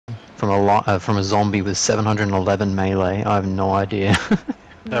from a zombie with 711 melee. I have no idea.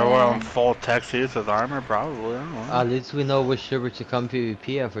 They were on full tech suits with armor, probably. I don't know. At least we know which server to come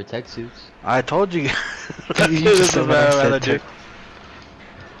PvP at for tech suits. I told you. You just said what I said, tech.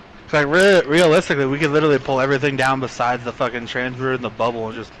 It's like, realistically, we could literally pull everything down besides the fucking transfer and the bubble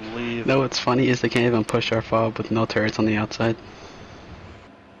and just leave. No, what's funny is they can't even push our fob with no turrets on the outside.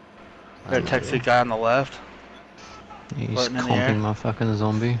 Their tech suit guy on the left. He's comping my fucking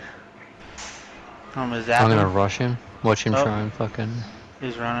zombie. I'm gonna rush him. Watch him try and fucking...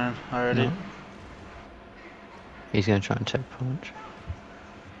 He's running already. No. He's gonna try and take punch.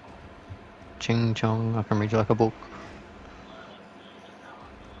 Ching chong, I can read you like a book.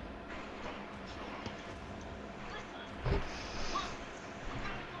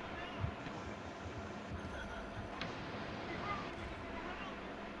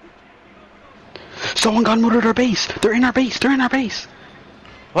 Someone got murdered our base! They're in our base! They're in our base!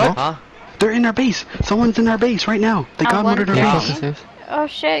 What? Huh? They're in our base! Someone's in our base right now! They got murdered our base! Oh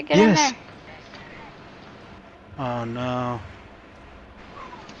shit, get in there! Oh no.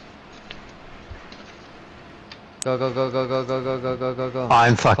 Go go go go go go go go go go go.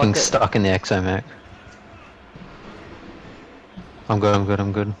 I'm fucking stuck in the exomech. I'm good, I'm good,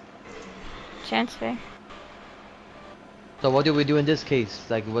 I'm good. Transfer. So what do we do in this case?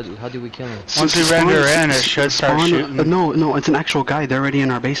 Like, what? How do we kill him? Once we render in, it should start shooting. No, it's an actual guy. They're already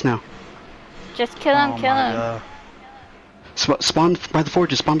in our base now. Just kill him, kill him. Spawn by the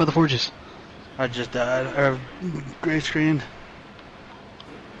forges, spawn by the forges. I just died. Or gray screen.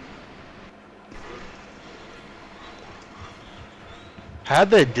 How'd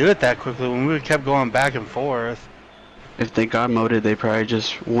they do it that quickly when we kept going back and forth? If they got moded, they probably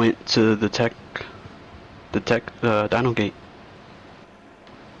just went to the dino gate.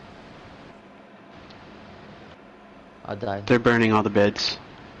 I died. They're burning all the beds.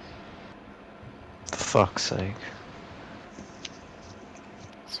 For fuck's sake.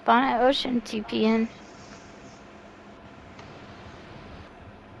 Spawn at ocean, TP in.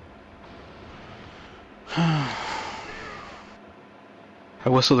 I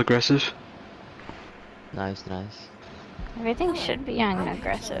whistled aggressive. Nice, nice. Everything should be on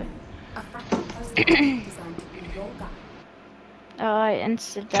aggressive. Oh, I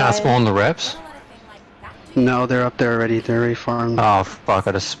insta-died. Can I spawn the reps? No, they're up there already. They're already farmed. Oh fuck,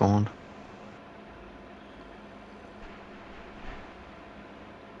 I just spawned.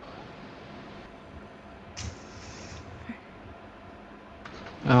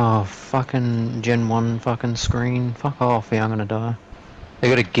 Oh, fucking Gen 1 fucking screen. Fuck off, yeah, I'm gonna die. They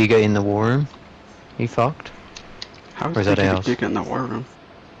got a Giga in the war room. He fucked. How or is that ours? Giga in the war room?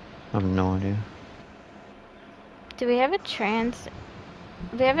 I have no idea. Do we have a trans?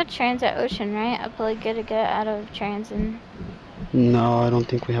 We have a trans at ocean, right? I'll probably get out of trans and... No, I don't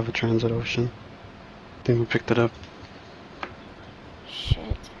think we have a transit ocean. I think we picked it up.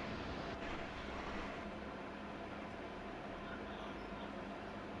 Shit.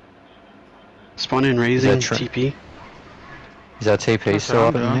 Spawn in raising TP. Is that TP still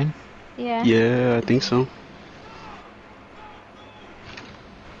up at me? Yeah. Yeah, I think so.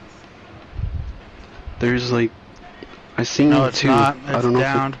 There's like, I seen no, it's two. not. It's I don't know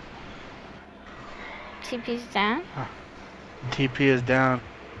down. TP's down? TP is down.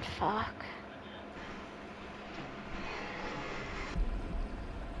 Fuck.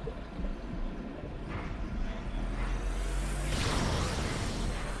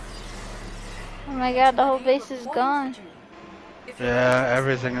 Oh my god, the whole base is gone. Yeah,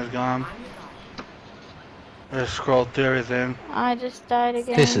 everything is gone. Just scroll through everything. I just died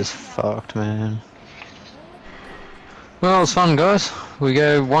again. This is fucked, man. Well, it's fun, guys. We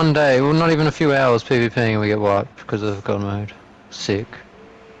go one day, well, not even a few hours PvP and we get wiped because of God mode. Sick.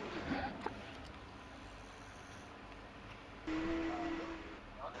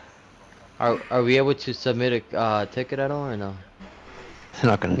 Are we able to submit a ticket at all or no? They're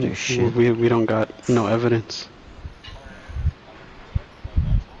not gonna do shit. We don't got no evidence.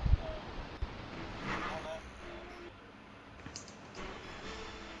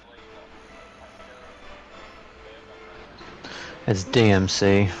 It's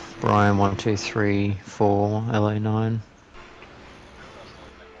DMC, Brian 1234 LA9.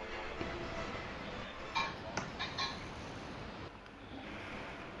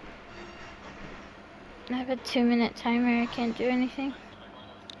 I have a 2-minute timer, I can't do anything.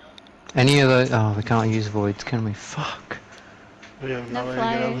 Any of the... oh, we can't use voids, can we? Fuck. We have No no way to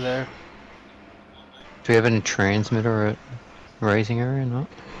get over flyers. there. Do we have any transmitter at raising area? Not?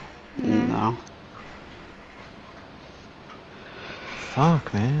 No.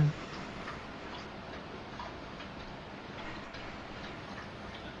 Fuck, man.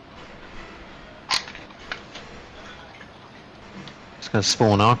 Gonna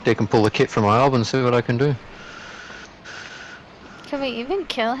spawn Arctic and pull the kit from my orb and see what I can do. Can we even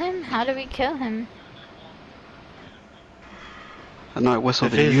kill him? How do we kill him? I know I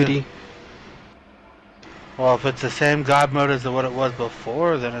whistled If a he's Yudi. Well, if it's the same god mode as what it was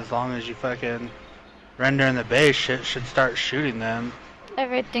before, then as long as you fucking render in the base, shit should start shooting them.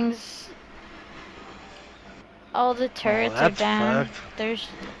 Everything's... All the Oh, turrets are that's down. fucked. There's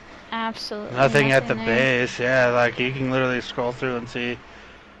absolutely Nothing at the there. base, yeah, like you can literally scroll through and see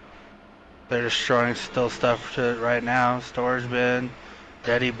they're destroying still stuff to it right now. Storage bin,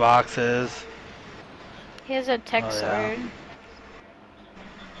 deady boxes. He has a tech Oh, yeah. sword.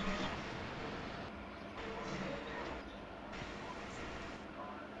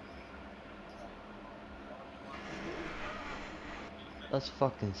 That's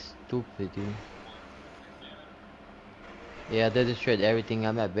fucking stupid, dude. Yeah, they destroyed everything.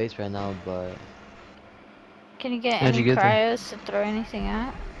 I'm at base right now, but Can you get How'd any you get there? cryos to throw anything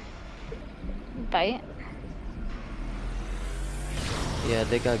out? Bite? yeah,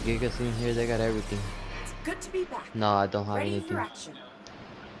 they got gigas in here. They got everything. It's good to be back. No, I don't have Ready anything. for action.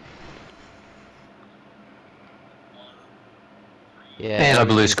 Yeah, And a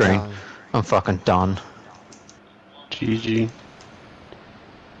blue everything's screen. down. I'm fucking done. GG.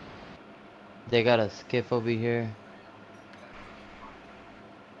 They got a skiff over here.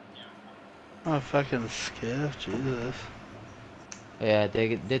 Oh, fucking skiff, Jesus. Yeah,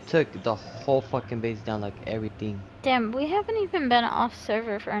 they took the whole fucking base down, like everything. Damn, we haven't even been off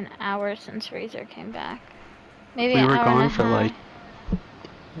server for an hour since Razor came back. Maybe We an were hour and a gone for half. like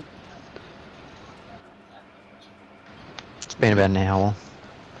It's been about an hour.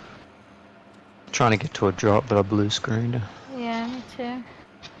 Trying to get to a drop, but I blue screened. Yeah, me too.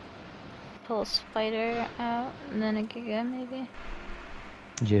 Pull a spider out and then a giga maybe.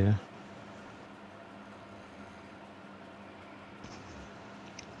 Yeah.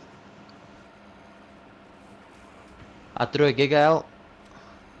 I threw a giga out.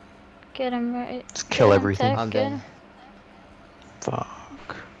 Get him right. Just Get kill him, everything. Tech, I'm get dead. him.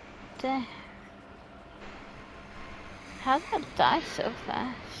 Fuck. Dang. How'd that die so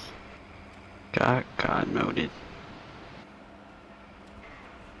fast? got god moded.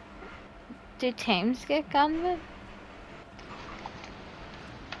 Do tames get gone with?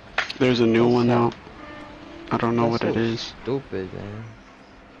 There's a new What's one that? out. I don't know That's what it so is. stupid, man.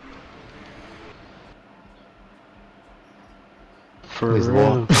 For With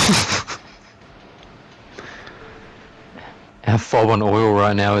real. what? Our fob on oil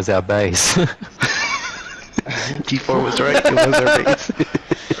right now is our base. T4 was right, it was our base.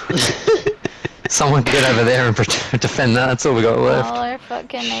 Someone get over there and defend that, that's all we got All left. our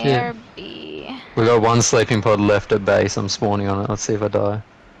fucking Shit. ARB. We got one sleeping pod left at base, I'm spawning on it, let's see if I die.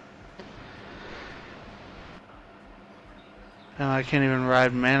 And I can't even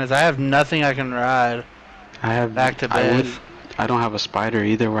ride manas. I have nothing I can ride. I have Back to base. I don't have a spider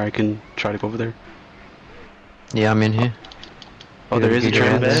either where I can try to go over there. Yeah, I'm in here. Oh, You there got is a giga You're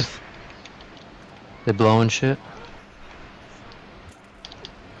in right there. trans. base? They're blowing shit.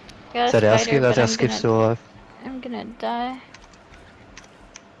 Got Is a that our spider, skiff? That's but our skiff still alive. I'm gonna die.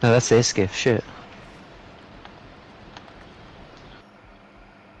 No, that's their skiff, shit.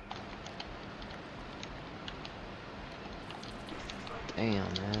 Damn,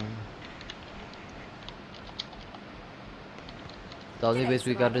 man. The only G'day, base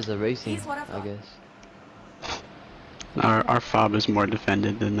we got is a survivor. racing, Here's what I've I got. guess. Our fob is more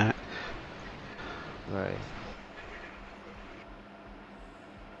defended than that. Right.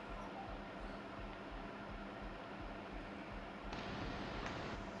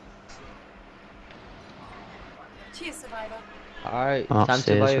 Cheers, survivor. Alright, I'm time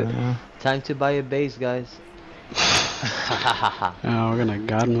to buy upstairs right now. time to buy a base, guys. Oh, we're gonna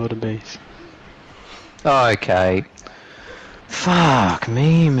god mode a base. Okay. Fuck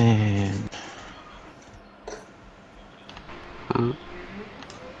me, man. I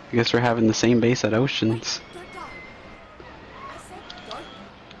guess we're having the same base at Oceans. Don't die. I said don't.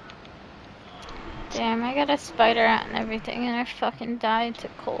 Damn, I got a spider out and everything and I fucking died to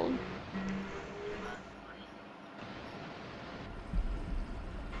cold.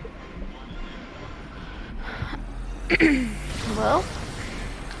 Well,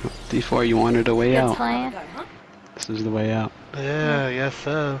 D4, you wanted a way good out. plan. Go, huh? This is the way out. Yeah, I guess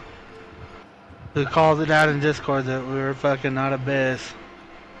so. Who called it out in Discord that we were fucking not a base?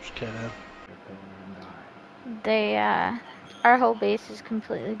 Just kidding. They, our whole base is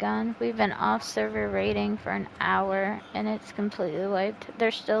completely gone. We've been off server raiding for an hour and it's completely wiped.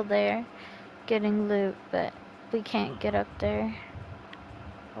 They're still there getting loot, but we can't get up there.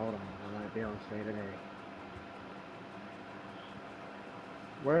 Hold on, we might be able to stay today.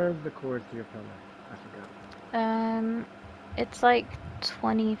 Where's the cords to your pillar? I forgot. It's like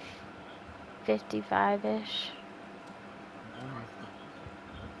 20, 55-ish.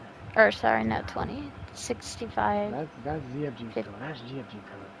 150. Or sorry, Okay. not 20, 65. That's ZFG's Fif- pillar. That's GFG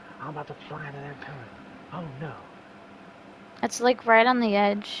pillar. I'm about to fly into that pillar. Oh no. It's like right on the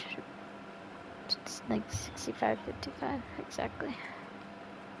edge. It's like 65, 55, exactly.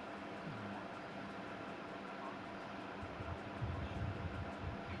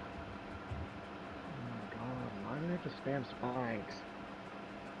 Oh my god. Why do they have to spam spikes?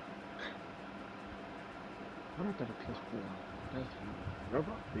 What if that a PS4? That's fine.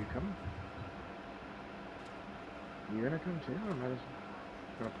 Robot, are you coming? You gonna come too? Or am I just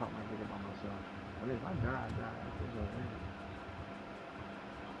gonna pop my video by myself? I mean, if I die, I die. It's alright.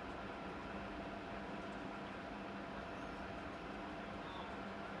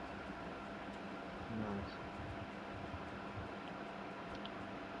 Nice.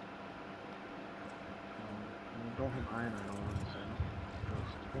 We don't have iron on, so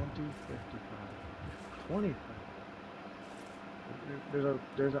it's 20, 55. 25.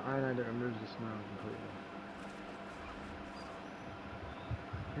 There's an iron that removes the smell completely.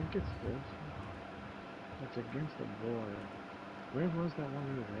 I think it's this. It's against the board. Where was that one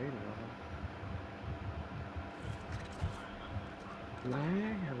you raided on?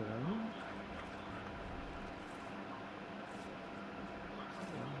 Lag? Hello?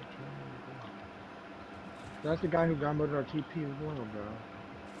 That's the guy who downloaded our TP as well, bro.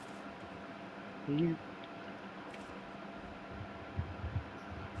 He...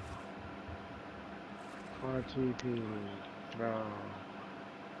 Our TP, bro.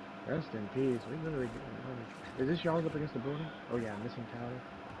 Rest in peace. We literally... Is this y'all's up against the building? Oh yeah, missing tower.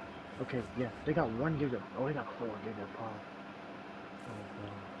 Okay, yeah. They got 1 giga. Oh, they got 4 giga pop. Oh, bro.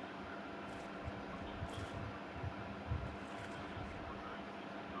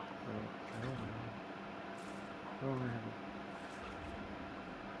 I don't know. Oh, I have it.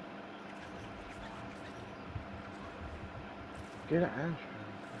 Get an Astra.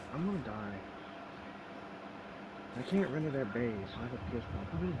 I'm gonna die. I can't render that base. I have a PS4.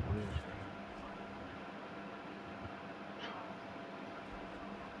 Put it in blue screen.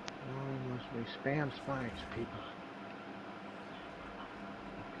 Why must we spam spikes, people?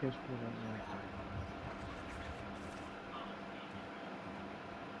 PS4 doesn't like that.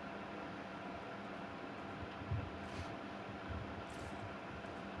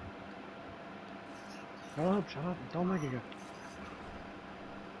 Shut up. Don't make it go.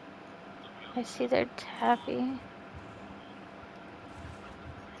 I see they're tappy.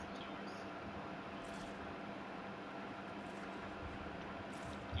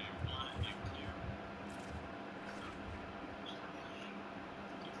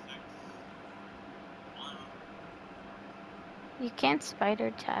 You can't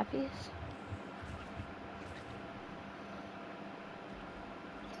spider tappies.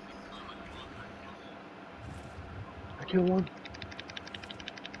 I killed one.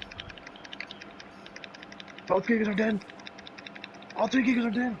 Both gigas are dead. All 3 gigas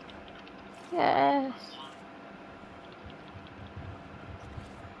are dead. Yes.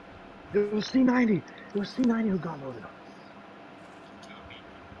 It was C90. It was C90 who got loaded up.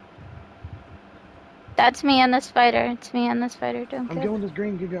 That's me and the spider. It's me and the spider. Don't I'm kill. killing this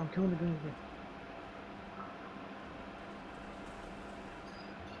green giga. I'm killing the green giga.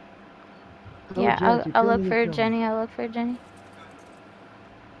 Yeah, Jen, you I'll kill look me, you for kill me. Jenny. I'll look for Jenny.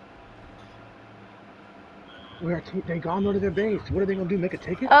 They got loaded their base. What are they gonna do? Make a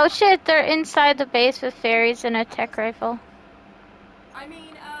ticket? Oh shit, they're inside the base with fairies and a tech rifle. I mean,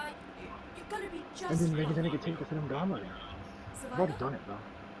 you're gonna be And just then they fine. can take this and I'm downloading. I've Survivor? already done it, bro.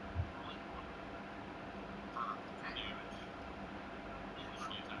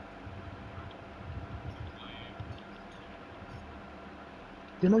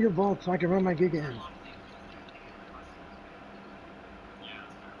 Demo your vault so I can run my giga in.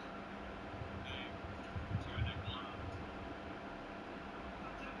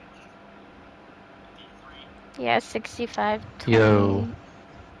 Yeah, 65, Yo. 20,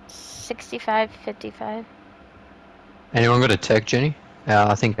 65, 55. Anyone got a tech, Jenny?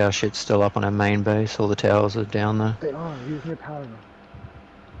 I think our shit's still up on our main base. All the towers are down there. They are. You just need power though.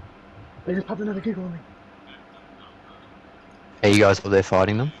 They just popped another giga on me. Are you guys up there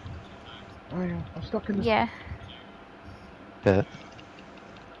fighting them? I am. I'm stuck in the... Yeah. Bet.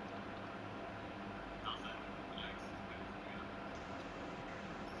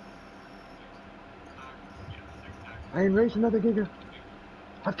 I enraged another giga.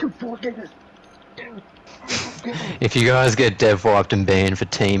 I've killed 4 gigas. Dude. If you guys get dev wiped and banned for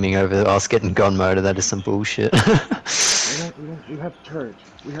teaming over us getting gun motor, that is some bullshit. We have courage.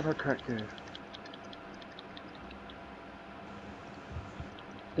 We have our character.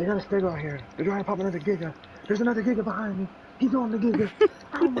 They gotta stay right here. They're trying to pop another Giga. There's another Giga behind me. He's on the Giga.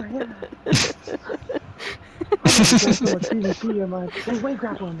 Oh my god. I'm about to throw so much PvP in my... They weight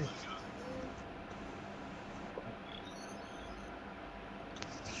grappling me.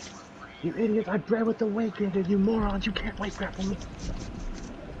 You idiots, I bred with the weight Giga. You morons, you can't weight grapple me.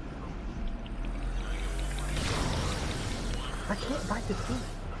 I can't bite the stick.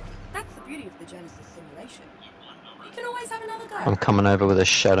 That's the beauty of the Genesis simulation. You can always have another go. I'm coming over with a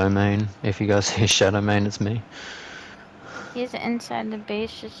shadow main. If you guys see a shadow main, it's me. He's inside the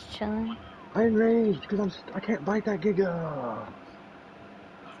base just chilling. I enraged because I can't bite that Giga.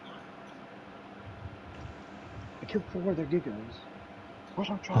 I killed 4 of their Gigas. What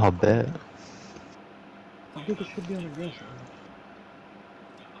I'm trying I'll to fight bet. it. My Giga should be on aggression.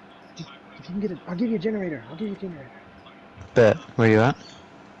 Just, if you can get it, I'll give you a generator. I'll give you a generator. Bet. Where you at?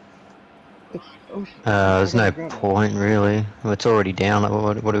 It's ocean. I There's gotta no grab it. point really. Well, it's already down.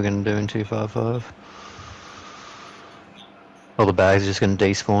 What are we going to do in 255? All the bags are just going to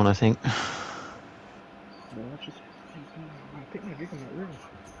despawn, I think. Well, that's just... I think my Giga's not real.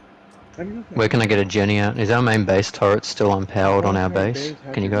 Let me look at Where can I get a it. Jenny at? Is our main base turret still Our unpowered on our alternate base? base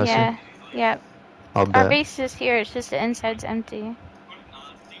has Can you your guys see? Giga. Yeah, yep. I'll Our bet. base is here, it's just the inside's empty.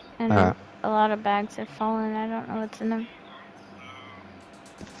 And Alright. a lot of bags have fallen, I don't know what's in them.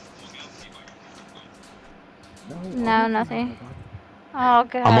 No, I'll No, get some nothing. ammo. Oh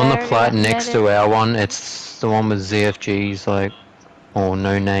god, I'm on I the already plat got next netted. to our one. It's the one with ZFG's, like, or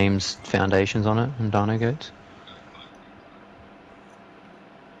no names foundations on it and Dino Gates.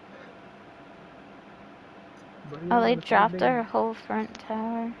 Buddy, Oh, I'm they gonna fight dropped big. our whole front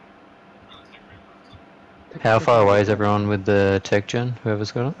tower. How Take far out away the is everyone with the tech gen?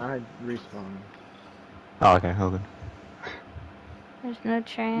 Whoever's got it? I respawn. Oh, okay, all good. There's no You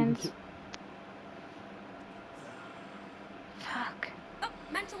can trans. keep... Fuck. Oh,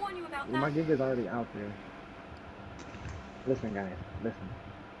 meant to warn you about My that. Giga's already out there. Listen, guys. Listen.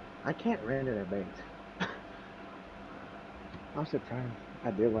 I can't render their base. I'm surprised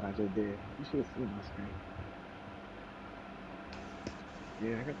I did what I just did. You should have seen my screen.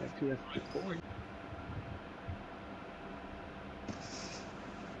 Yeah, I got that PS4.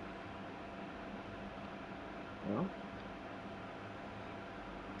 Well,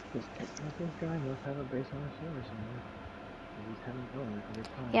 this guy must have a base on the shore somewhere. He's having fun every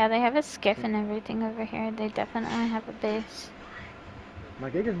time. Yeah, they have a skiff So, and everything over here. They definitely have a base. my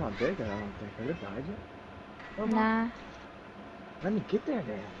Giga's not big, I don't think. Has it died yet? Oh, well, Nah. let me get there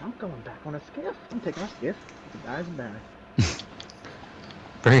then. I'm going back on a skiff. I'm taking a skiff. If it dies, it dies.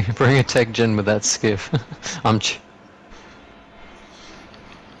 Bring a tech gen with that skiff. Oh,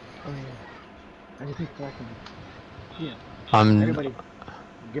 yeah. I just need to select them. Yeah. I'm Everybody,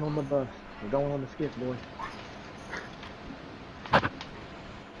 get on the bus. We're going on the skiff, boys.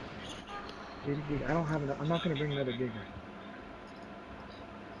 Get a Giga. I don't have enough. I'm not going to bring another Giga.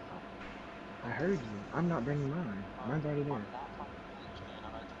 I heard you. I'm not bringing mine. Mine's already there. Alright.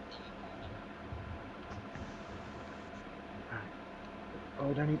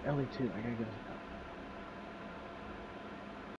 Oh, I need Ellie too. I gotta get